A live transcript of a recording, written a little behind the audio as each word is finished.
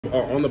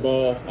On the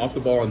ball, off the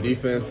ball, on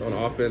defense, on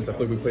offense, I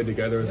feel like we played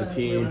together as a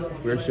team.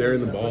 We were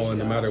sharing the ball, and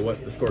no matter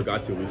what the score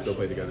got to, we still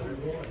played together.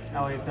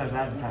 Elliott says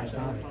advertised,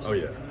 huh? Oh,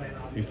 yeah.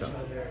 He's tough.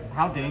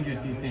 How dangerous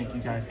do you think you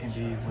guys can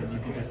be when you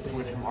can just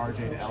switch from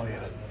RJ to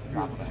Elliott at the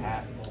drop of a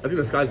hat? I think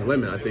the sky's the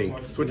limit. I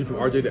think switching from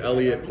RJ to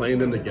Elliott, playing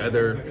them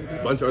together,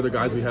 a bunch of other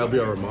guys we have. We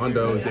have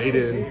Armando,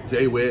 Zayden,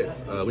 Jay Witt.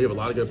 We have a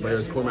lot of good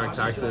players, Cormac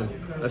Taxon.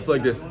 I feel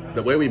like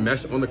the way we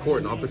mesh on the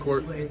court and off the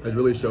court has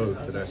really showed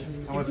today.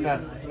 And with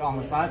Seth on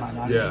the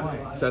sideline,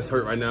 yeah, Seth's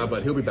hurt right now,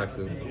 but he'll be back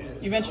soon.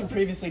 You mentioned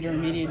previously during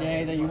media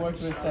day that you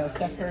worked with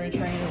Steph Curry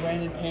trainer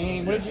Brandon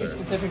Payne. What did you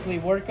specifically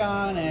work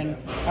on, and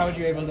how were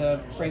you able to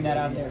bring that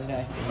out there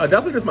today?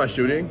 Definitely just my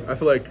shooting. I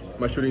feel like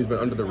my shooting's been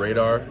under the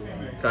radar.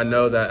 I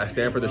know that at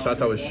Stanford, the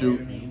shots I would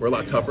shoot were a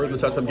lot tougher than the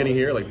shots I'm getting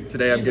here. Like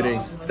today, I'm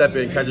getting step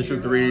in, catch and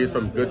shoot threes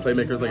from good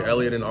playmakers like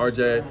Elliott and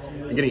RJ,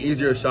 and getting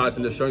easier shots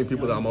and just showing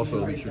people that I'm also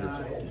an elite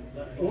shooter.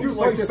 You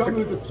play some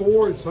of the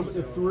 4 and some of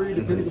the 3,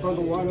 depending upon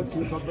the lineup.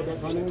 Can you talk about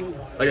that dynamic?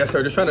 Yes,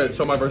 sir. Just trying to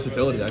show my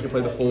versatility. I can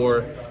play the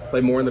 4, play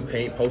more in the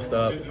paint, post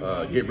up,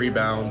 get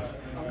rebounds,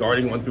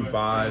 guarding 1 through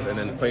 5, and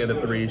then playing the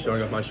 3,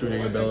 showing off my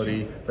shooting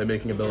ability,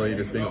 playmaking ability,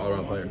 just being an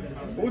all-around player.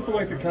 What was it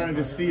like to kind of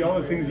just see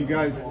all the things you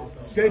guys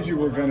said you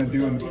were going to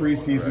do in the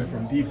preseason,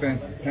 from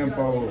defense to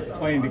tempo,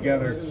 playing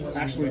together,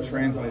 actually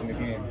translating the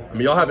game? I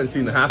mean, y'all haven't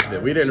seen the half of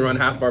it. We didn't run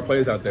half of our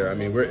plays out there. I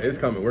mean, it's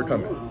coming. We're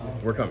coming.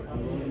 We're coming.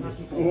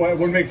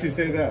 What makes you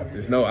say that?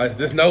 Just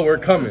know we're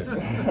coming.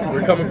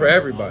 We're coming for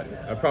everybody.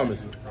 I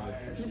promise you.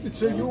 You could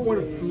say you were one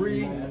of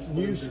 3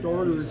 new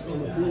starters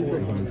on the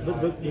team,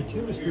 but the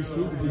chemistry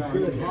seemed to be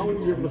good. How were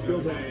you able to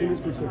build that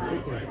chemistry so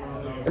quickly?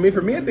 I mean,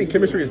 for me, I think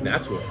chemistry is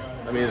natural.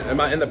 I mean,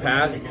 in the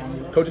past,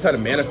 coaches had to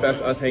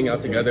manifest us hanging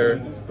out together,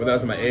 whether that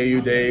was in my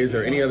AAU days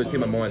or any other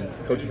team I'm on.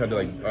 Coaches had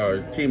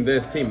to team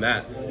this, team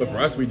that. But for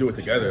us, we do it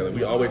together. Like,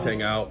 we always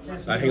hang out.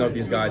 I hang out with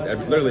these guys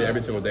literally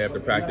every single day after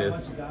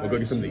practice. We'll go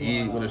get something to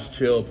eat. We'll just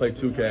chill, play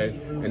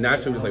 2K, and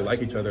naturally we just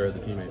like each other as a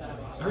teammates.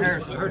 I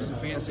heard some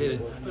fans say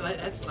that, well,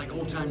 that's like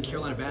old-time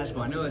Carolina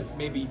basketball. I know that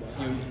maybe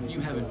you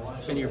haven't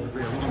been here for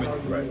very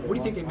long. Right. What do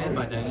you think they meant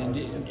by that,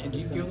 and do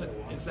you feel that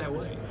it's that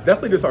way?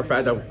 Definitely just how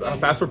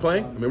fast we're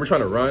playing. I mean, we're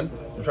trying to run.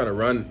 We're trying to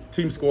run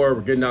team score.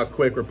 We're getting out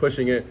quick. We're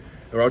pushing it.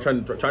 And we're all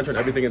trying to turn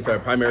everything into a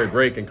primary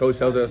break. And coach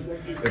tells us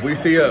if we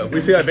see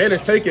an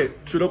advantage, take it,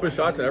 shoot open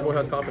shots, and everyone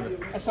has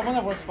confidence. As someone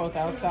that works both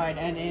outside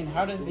and in,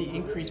 how does the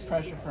increased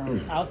pressure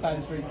from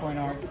outside the three-point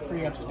arc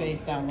free up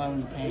space down low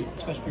in the paint,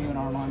 especially for you and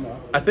Armando?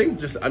 I think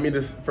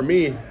for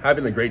me,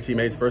 having the great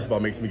teammates, first of all,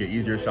 makes me get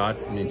easier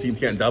shots. I mean, teams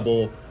can't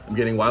double. I'm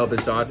getting wild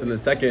open shots. And then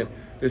second,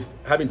 just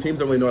having teams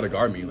don't really know how to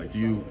guard me. Like, do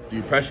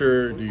you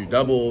pressure? Do you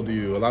double? Do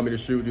you allow me to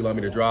shoot? Do you allow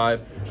me to drive?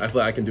 I feel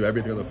like I can do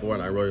everything on the floor,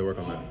 and I really work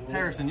on that.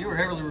 Harrison, you were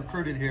heavily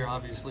recruited here,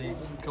 obviously,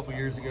 a couple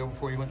years ago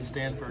before you went to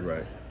Stanford.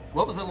 Right.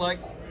 What was it like?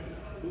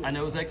 I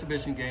know it was an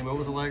exhibition game. What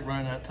was it like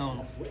running that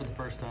tunnel for the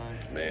first time?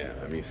 Man,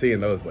 I mean, seeing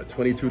those,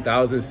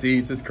 22,000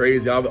 seats is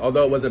crazy.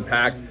 Although it wasn't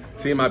packed,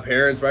 seeing my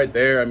parents right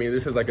there, I mean,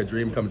 this is like a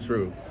dream come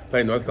true.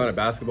 Playing North Carolina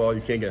basketball, you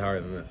can't get higher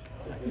than this.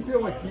 You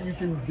feel like you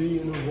can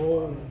be in a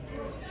role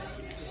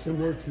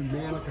similar to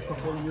Manic a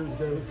couple of years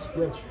ago,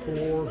 stretch 4,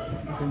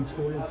 you can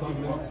score inside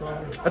and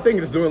outside? I think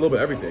just doing a little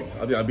bit of everything.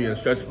 I'll be in a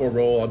stretch 4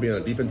 role, I'll be in a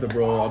defensive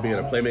role, I'll be in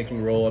a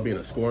playmaking role, I'll be in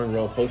a scoring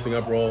role, posting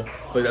up role.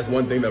 So that's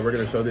one thing that we're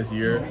going to show this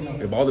year.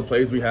 If all the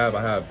plays we have,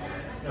 I have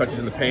touches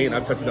in the paint, I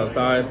have touches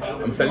outside,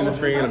 I'm setting the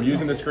screen, I'm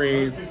using the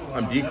screen,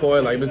 I'm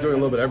decoy, like I'm just doing a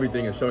little bit of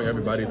everything and showing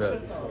everybody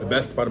that the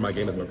best part of my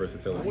game is my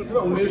versatility. What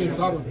about working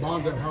inside of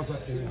Mondo? How's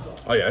that been?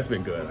 Oh yeah, it's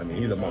been good. I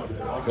mean, he's a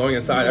monster. Like, going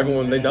inside,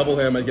 everyone, they double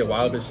him and get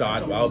wide open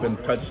shots, wide open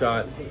touch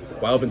shots,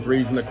 wide open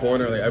threes in the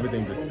corner, like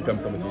everything just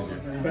becomes so much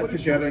easier. That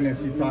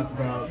togetherness you talked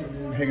about,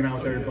 hanging out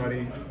with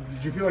everybody,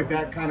 did you feel like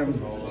that kind of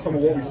some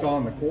of what we saw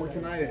on the court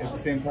tonight at the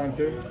same time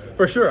too?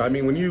 For sure. I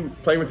mean, when you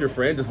play with your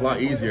friends, it's a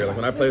lot easier. Like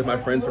when I play with my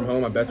friends from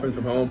home, my best friends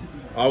from home,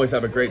 I always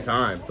have a great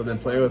time. So then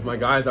playing with my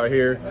guys out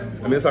here,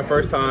 I mean, it's our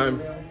first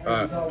time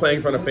playing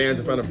in front of fans,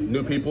 in front of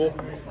new people.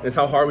 It's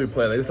how hard we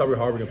play. Like, this is how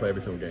hard we're going to play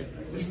every single game.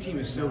 This team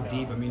is so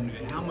deep. I mean,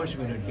 how much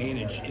of an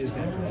advantage is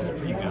that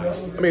for you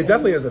guys? I mean, it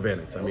definitely is an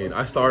advantage. I mean,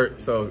 I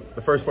start, so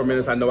the first 4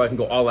 minutes, I know I can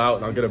go all out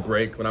and I'll get a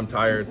break. When I'm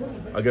tired,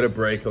 I'll get a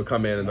break. He'll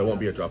come in and there won't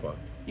be a drop-off.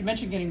 You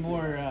mentioned getting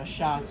more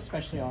shots,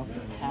 especially off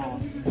the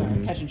pass,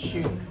 catch and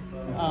shoot.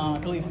 I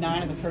believe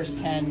 9 of the first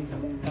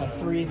 10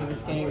 threes of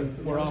this game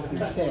were off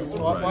the assists.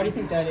 Why do you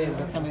think that is?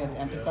 That's something that's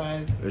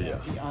emphasized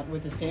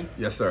with this team?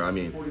 Yes, sir. I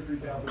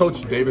mean,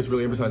 Coach Davis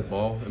really emphasized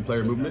ball and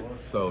player movement.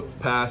 So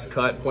pass,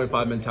 cut,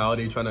 0.5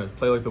 mentality, trying to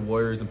play like the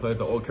Warriors and play like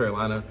the old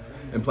Carolina,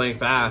 and playing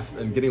fast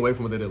and getting away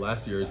from what they did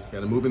last year is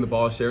kind of moving the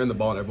ball, sharing the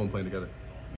ball, and everyone playing together.